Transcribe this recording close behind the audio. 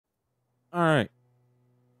All right.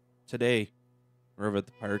 Today, we're over at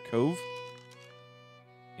the Pirate Cove,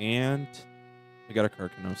 and we got a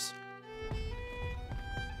Karkinos.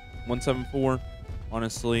 174.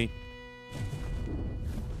 Honestly,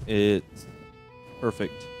 it's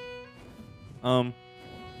perfect. I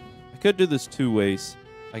could do this two ways.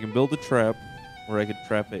 I can build a trap, or I could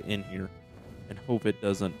trap it in here and hope it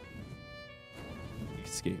doesn't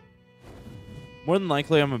escape. More than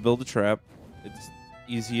likely, I'm gonna build a trap. It's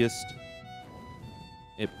easiest.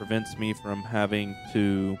 It prevents me from having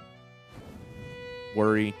to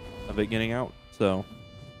worry of it getting out. So,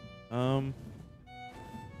 I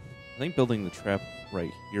think building the trap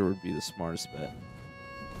right here would be the smartest bet.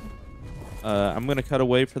 I'm going to cut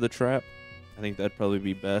away for the trap. I think that'd probably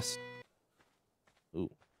be best.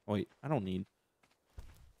 Ooh, wait, I don't need...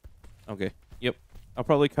 Okay, yep. I'll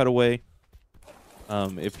probably cut away.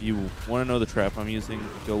 If you want to know the trap I'm using,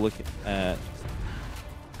 go look at...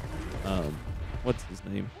 what's his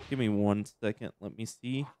name? Give me 1 second. Let me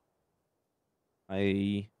see.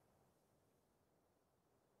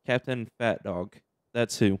 Captain Fat Dog.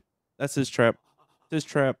 That's who. That's his trap. His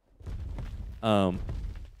trap.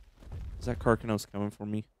 Is that Karkinos coming for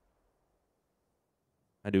me?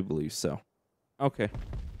 I do believe so. Okay.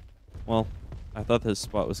 Well, I thought this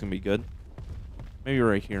spot was gonna be good. Maybe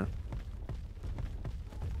right here.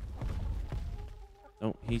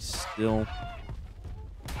 No, he's still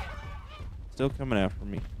coming after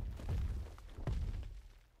me.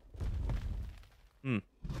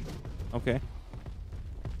 Okay.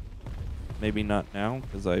 Maybe not now,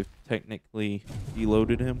 because I've technically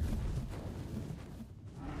deloaded him.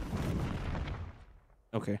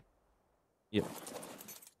 Okay. Yep.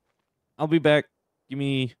 I'll be back. Give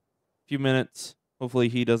me a few minutes. Hopefully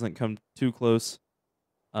he doesn't come too close.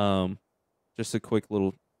 Just a quick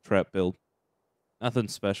little trap build. Nothing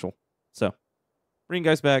special. So, bring you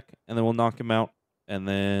guys back, and then we'll knock him out, and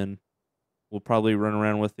then we'll probably run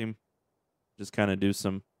around with him. Just kind of do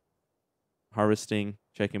some harvesting,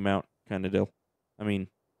 check him out kind of deal. I mean,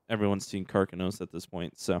 everyone's seen Karkinos at this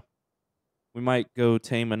point, so we might go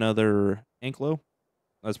tame another Anklo.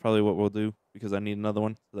 That's probably what we'll do, because I need another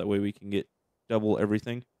one, so that way we can get double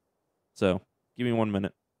everything. So, give me 1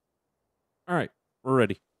 minute. All right, we're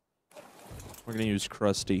ready. We're going to use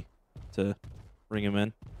Krusty to bring him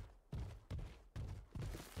in.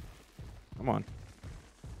 Come on.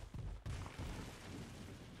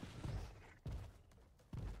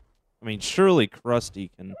 I mean, surely Krusty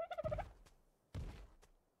can...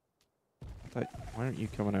 Why aren't you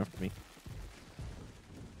coming after me?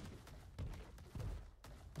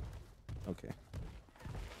 Okay.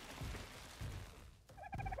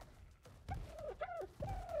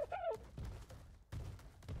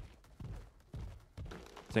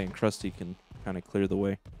 Saying Krusty can kind of clear the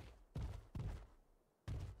way.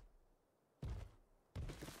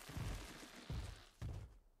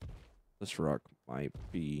 This rock might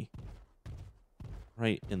be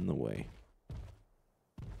right in the way.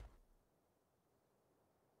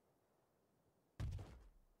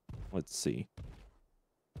 Let's see.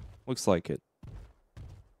 Looks like it.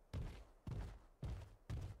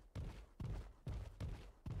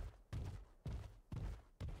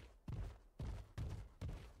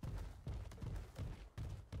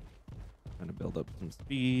 Trying to build up some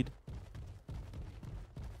speed.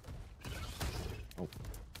 Oh.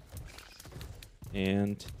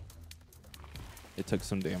 And it took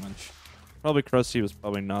some damage. Probably Krusty was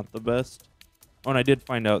probably not the best. Oh, and I did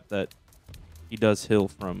find out that he does heal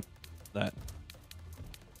from that.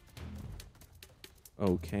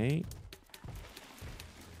 Okay.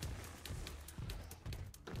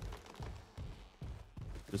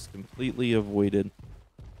 Just completely avoided.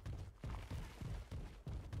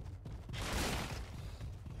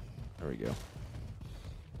 There we go. Do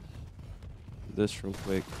this real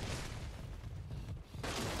quick.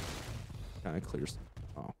 Kind of clears.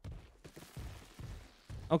 Oh.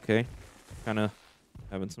 Okay. Kind of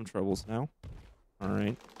having some troubles now. All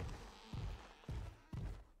right.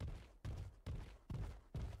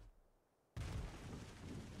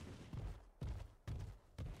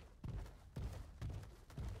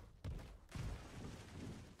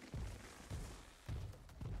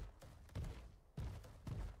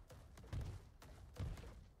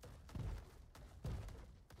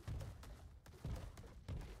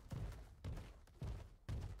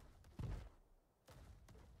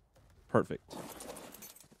 Perfect.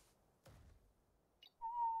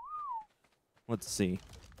 Let's see.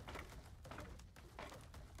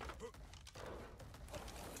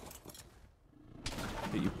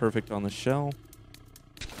 Get you perfect on the shell.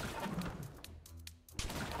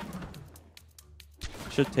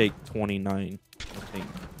 Should take 29, I think.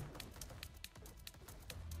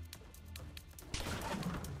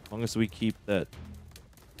 As long as we keep that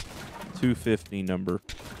 250 number,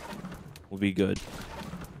 we'll be good.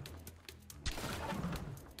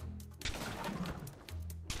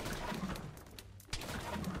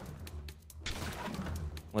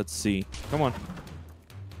 Let's see. Come on.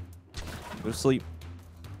 Go to sleep.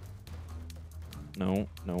 No,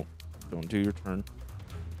 no. Don't do your turn.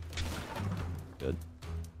 Good.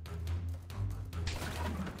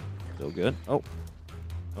 Still good. Oh.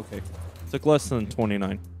 Okay. Took less than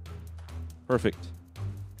 29. Perfect.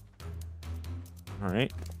 All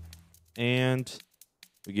right. And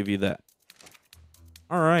we give you that.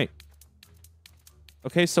 All right.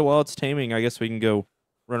 Okay, so while it's taming, I guess we can go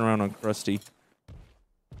run around on Krusty.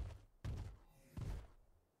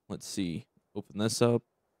 Let's see. Open this up.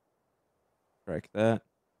 Crack that.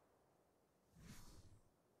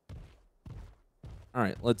 All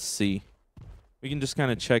right, let's see. We can just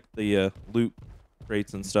kind of check the loot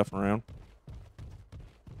crates and stuff around.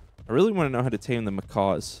 I really want to know how to tame the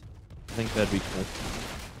macaws. I think that'd be cool.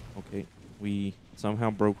 Okay, we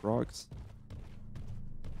somehow broke rocks.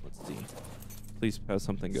 Let's see. Please have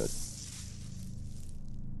something good.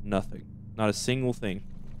 Nothing. Not a single thing.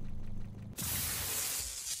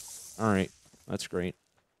 All right, that's great.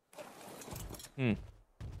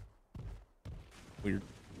 Weird.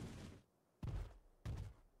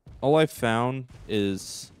 All I found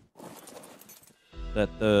is that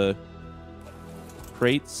the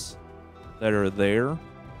crates that are there,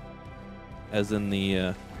 as in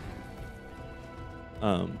the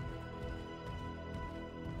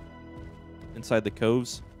inside the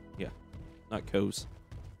coves, yeah, not coves,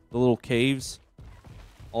 the little caves,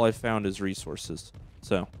 all I found is resources.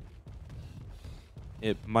 So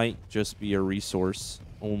it might just be a resource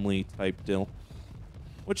only type deal,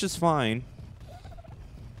 which is fine.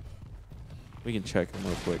 We can check him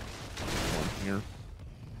real quick. One here.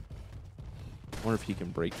 I wonder if he can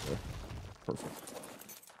break the... Perfect.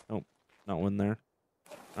 Nope, not one there.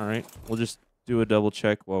 All right, we'll just do a double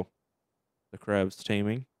check while the crab's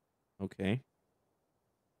taming. Okay.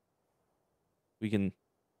 We can...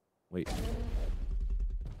 Wait.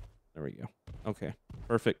 There we go. Okay,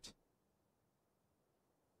 perfect.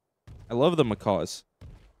 I love the macaws.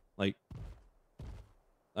 Like...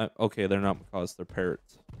 okay, they're not macaws, they're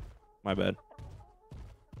parrots. My bad.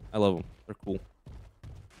 I love them. They're cool.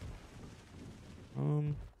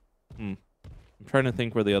 I'm trying to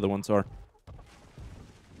think where the other ones are.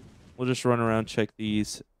 We'll just run around, check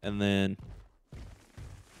these, and then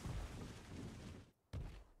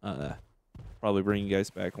probably bring you guys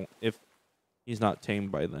back if he's not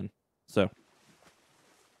tamed by then. So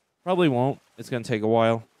probably won't. It's gonna take a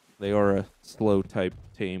while. They are a slow type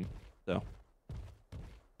tame, so.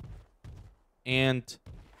 And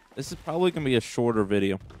this is probably gonna be a shorter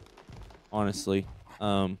video, honestly.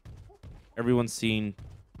 Everyone's seen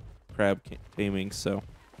crab taming, so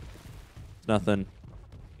it's nothing,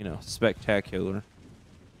 you know, spectacular.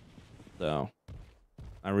 So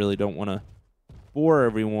I really don't want to bore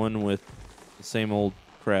everyone with the same old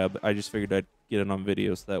crab. I just figured I'd get it on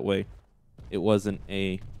video so that way it wasn't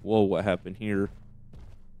a whoa, what happened here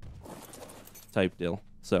type deal.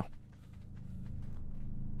 So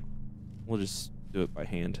we'll just do it by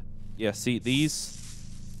hand. Yeah, see these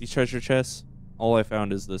treasure chests, all I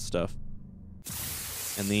found is this stuff.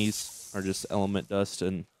 And these are just element dust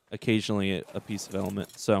and occasionally a piece of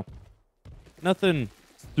element. So nothing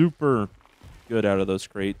super good out of those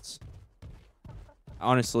crates.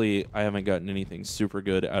 Honestly, I haven't gotten anything super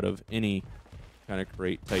good out of any kind of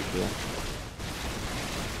crate type deal.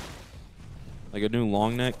 Like a new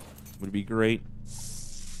long neck would be great.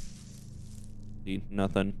 See,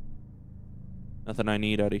 nothing I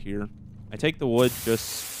need out of here. I take the wood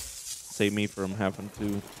just save me from having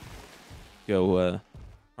to go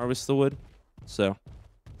harvest the wood. So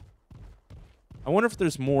I wonder if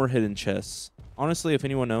there's more hidden chests. Honestly, if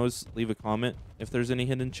anyone knows, leave a comment if there's any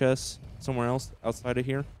hidden chests somewhere else outside of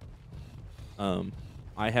here.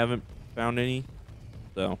 I haven't found any,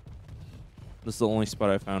 so this is the only spot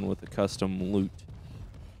I found with a custom loot.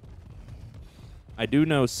 I do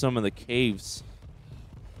know some of the caves,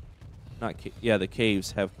 the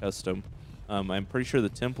caves have custom. I'm pretty sure the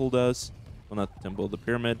temple does. Well, not the temple, the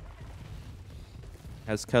pyramid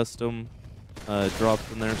has custom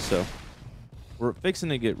drops in there, so we're fixing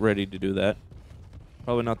to get ready to do that.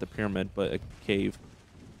 Probably not the pyramid, but a cave.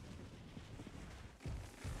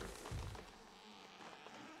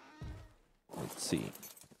 Let's see.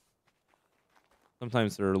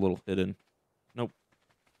 Sometimes they're a little hidden. Nope.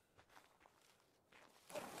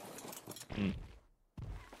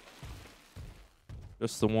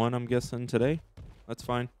 Just the one, I'm guessing, today. That's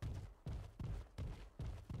fine.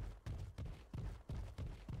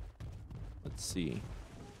 Let's see.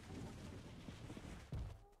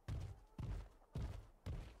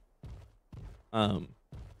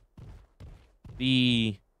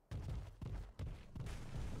 The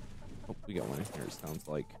we got one in here. It sounds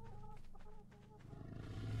like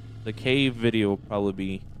the cave video will probably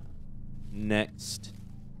be next,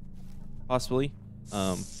 possibly.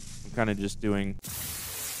 I'm kind of just doing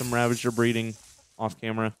some Ravager breeding off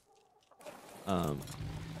camera. I'll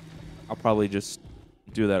probably just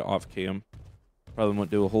do that off cam. Probably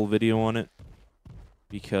won't do a whole video on it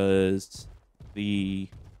because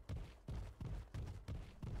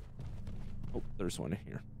oh, there's one in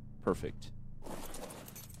here. Perfect.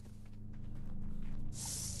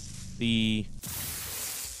 I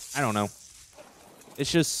don't know.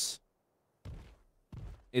 It's just,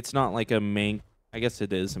 it's not like a main, I guess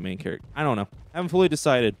it is a main character. I don't know. I haven't fully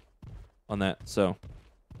decided on that. So,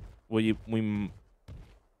 I'll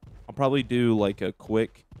probably do like a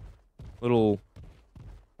quick little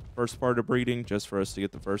first part of breeding just for us to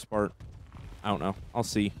get the first part. I don't know. I'll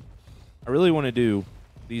see. I really want to do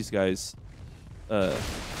these guys, the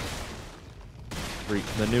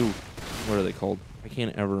new, what are they called? I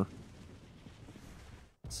can't ever.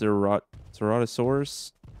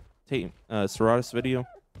 Ceratosaurus Ceratus video.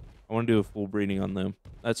 I want to do a full breeding on them.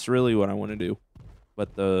 That's really what I want to do. But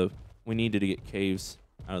we needed to get caves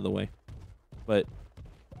out of the way. But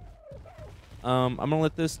I'm gonna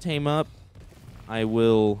let this tame up. I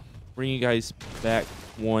will bring you guys back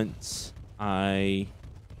once he's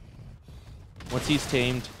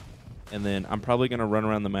tamed, and then I'm probably gonna run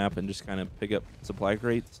around the map and just kind of pick up supply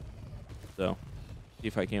crates. So see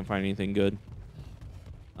if I can't find anything good.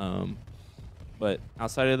 But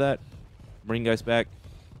outside of that, bring you guys back,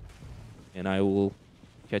 and I will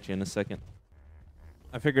catch you in a second.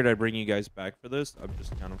 I figured I'd bring you guys back for this. I'm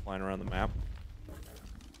just kind of flying around the map.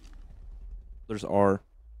 There's R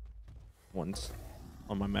ones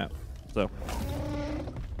on my map, so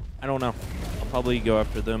I don't know. I'll probably go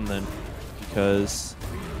after them then, because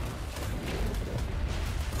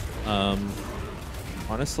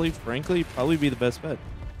honestly, frankly, probably be the best bet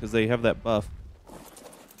because they have that buff.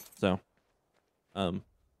 So, our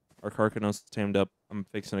Karkinos is tamed up. I'm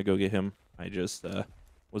fixing to go get him. I just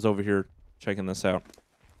was over here checking this out.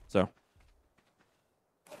 So,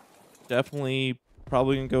 definitely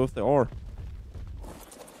probably gonna go with the R.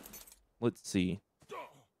 Let's see.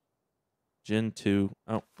 Gen 2.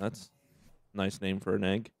 Oh, that's a nice name for an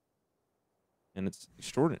egg. And it's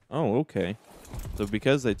extraordinary. Oh, okay. So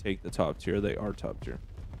because they take the top tier, they are top tier.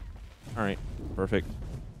 All right, perfect.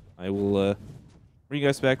 I will bring you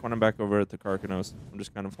guys back when I'm back over at the Karkinos. I'm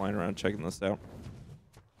just kind of flying around checking this out.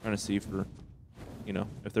 Trying to see for,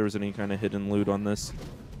 if there was any kind of hidden loot on this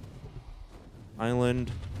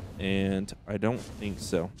island. And I don't think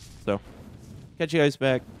so. So, catch you guys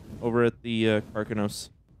back over at the Karkinos.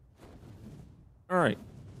 All right.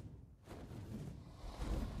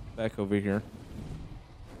 Back over here.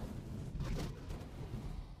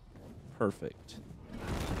 Perfect.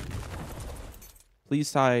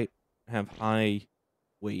 Please have high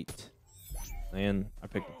weight. And I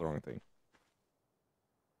picked up the wrong thing.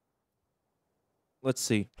 Let's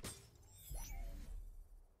see.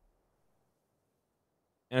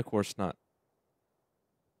 And of course not.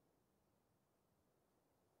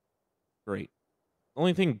 Great. The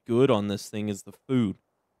only thing good on this thing is the food.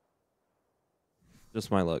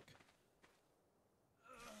 Just my luck.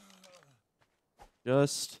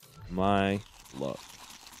 Just my luck.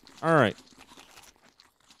 All right.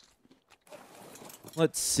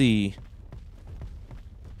 Let's see.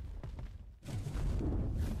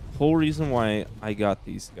 Whole reason why I got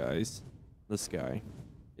these guys, this guy,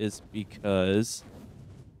 is because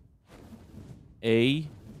A,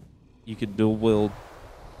 you could dual wield.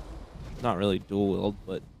 Not really dual wield,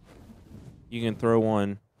 but you can throw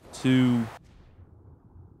on 2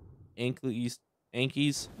 Ankies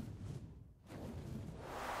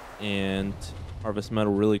and harvest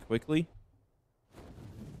metal really quickly.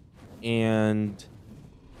 And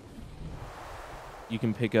you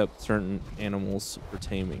can pick up certain animals for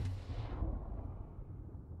taming.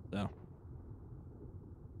 So,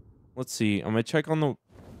 let's see. I'm going to check on the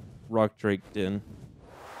rock drake den.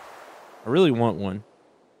 I really want one,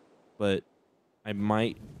 but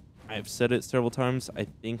I've said it several times, I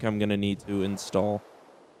think I'm going to need to install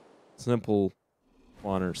simple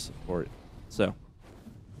spawners for it. So,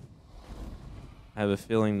 I have a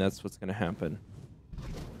feeling that's what's going to happen.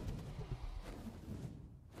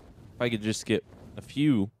 If I could just get a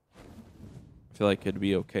few, I feel like it'd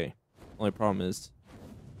be okay. Only problem is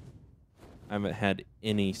I haven't had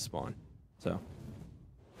any spawn. So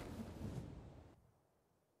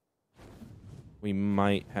we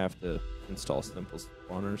might have to install simple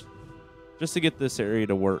spawners just to get this area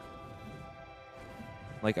to work.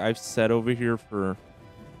 Like I've said over here for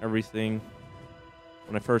everything.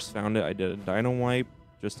 When I first found it, I did a dino wipe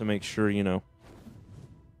just to make sure, you know,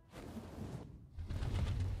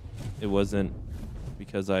 it wasn't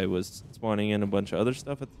because I was spawning in a bunch of other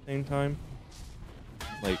stuff at the same time,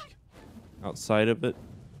 like outside of it.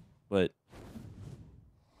 But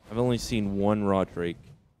I've only seen one raw drake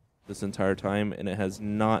this entire time, and it has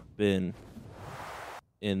not been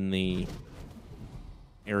in the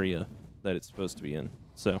area that it's supposed to be in.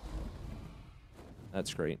 So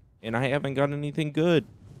that's great. And I haven't gotten anything good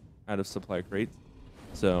out of supply crates.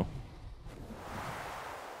 So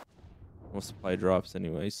no supply drops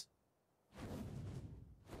anyways.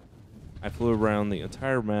 I flew around the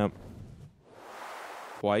entire map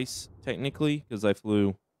twice, technically, because I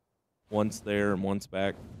flew once there and once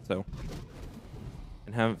back. So,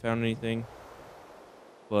 and haven't found anything.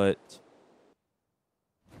 But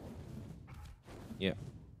yeah.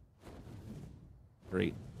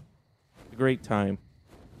 Great. A great time.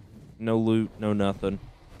 No loot, no nothing.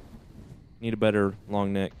 Need a better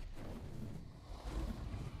long neck.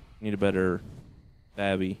 Need a better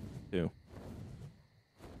babby, too.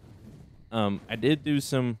 I did do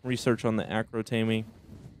some research on the acro taming.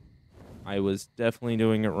 I was definitely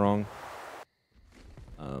doing it wrong.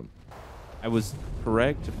 I was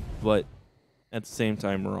correct, but at the same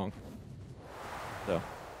time wrong. So,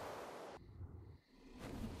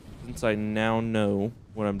 since I now know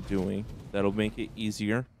what I'm doing, that'll make it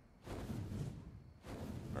easier.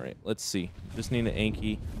 Alright, let's see. Just need an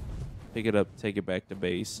Anki. Pick it up, take it back to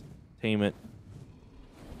base. Tame it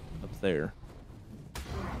up there.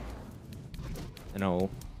 And I'll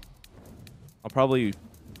probably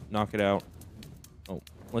knock it out. Oh,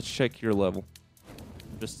 let's check your level.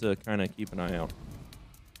 Just to kind of keep an eye out.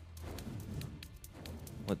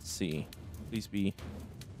 Let's see. Please be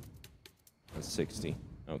a 60.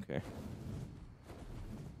 Okay.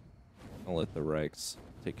 I'll let the Rex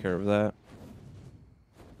take care of that.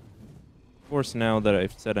 Of course, now that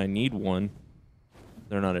I've said I need one,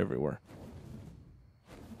 they're not everywhere.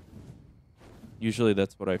 Usually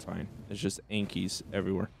that's what I find. It's just Ankies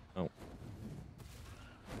everywhere. Oh.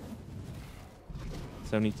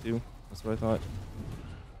 72? That's what I thought.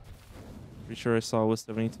 Pretty sure I saw it was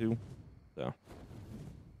 72. So.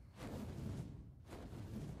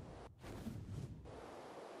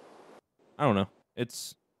 I don't know.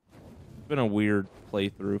 It's been a weird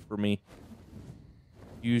playthrough for me.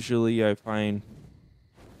 Usually I find,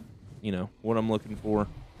 you know, what I'm looking for.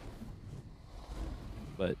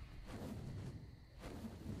 But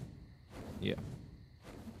yeah.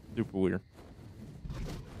 Super weird.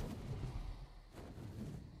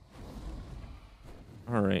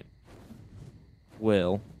 Alright.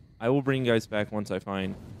 Well, I will bring you guys back once I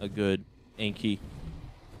find a good Anki.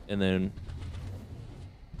 And then,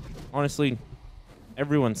 honestly,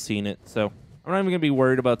 everyone's seen it, so I'm not even going to be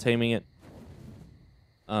worried about taming it.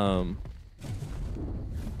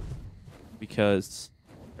 Because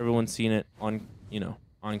everyone's seen it on, you know,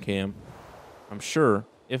 on cam. I'm sure.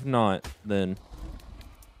 If not, then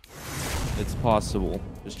it's possible.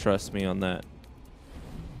 Just trust me on that.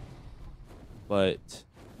 But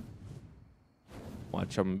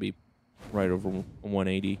watch, I'm gonna be right over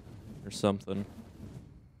 180 or something.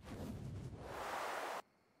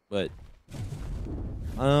 But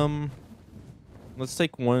let's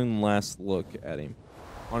take one last look at him.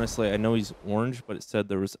 Honestly, I know he's orange, but it said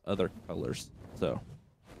there was other colors. So,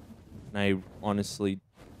 and I honestly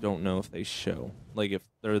don't know if they show. Like, if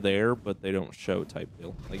they're there, but they don't show type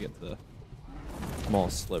deal. Like, it's the small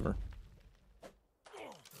sliver.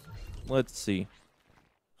 Let's see.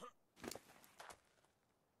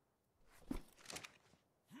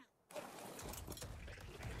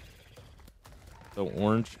 So,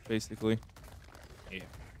 orange, basically. Yeah.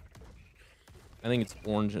 I think it's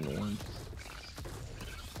orange and orange.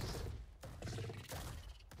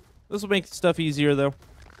 This will make stuff easier, though.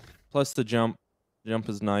 Plus the jump. Jump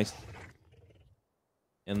is nice.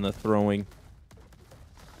 And the throwing.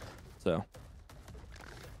 So.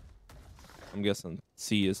 I'm guessing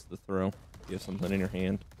C is the throw. You have something in your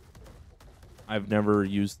hand. I've never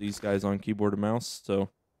used these guys on keyboard and mouse, so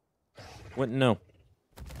wouldn't know.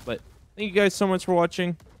 But thank you guys so much for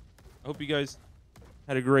watching. I hope you guys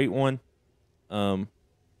had a great one. Of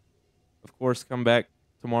course, come back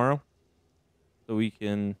tomorrow so we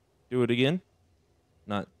can do it again.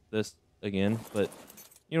 Not this again, but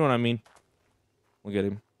you know what I mean. Look at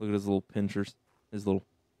him. Look at his little pinchers. His little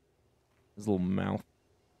mouth.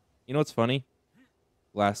 You know what's funny?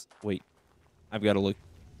 Wait. I've got to look.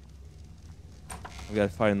 I've got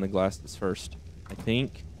to find the glasses first. I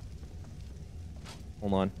think.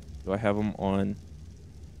 Hold on. Do I have them on?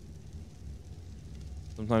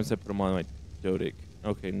 Sometimes I put them on my Dodic.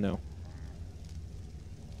 Okay, no.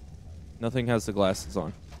 Nothing has the glasses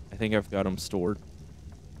on. I think I've got them stored.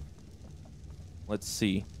 Let's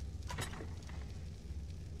see.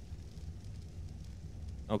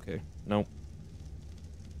 Okay, nope.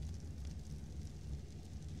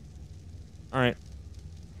 Alright.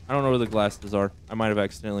 I don't know where the glasses are. I might have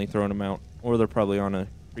accidentally thrown them out. Or they're probably on a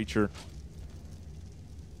creature.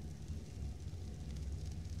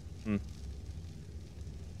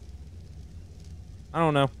 I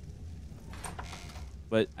don't know.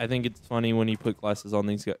 But I think it's funny when you put glasses on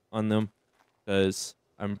them. Because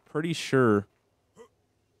I'm pretty sure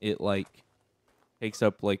it, like, takes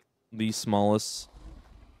up, like, the smallest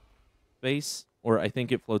space. Or I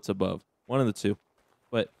think it floats above. One of the two.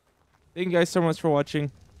 But thank you guys so much for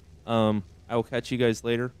watching. I will catch you guys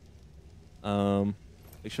later.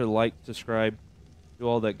 Make sure to like, subscribe, do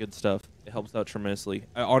all that good stuff. It helps out tremendously.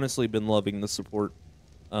 I honestly been loving the support.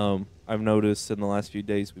 I've noticed in the last few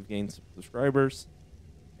days we've gained some subscribers,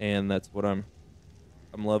 and that's what I'm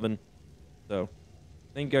loving. So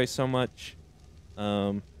thank you guys so much.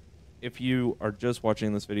 If you are just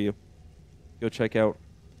watching this video, go check out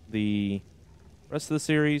the rest of the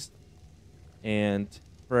series. And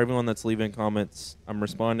for everyone that's leaving comments, I'm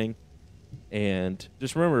responding. And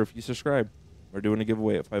just remember, if you subscribe, we're doing a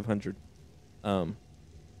giveaway at 500. I'll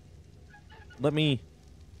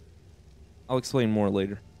explain more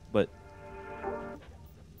later, but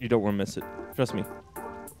you don't want to miss it. Trust me.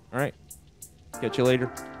 All right. Catch you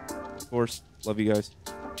later. Of course, love you guys.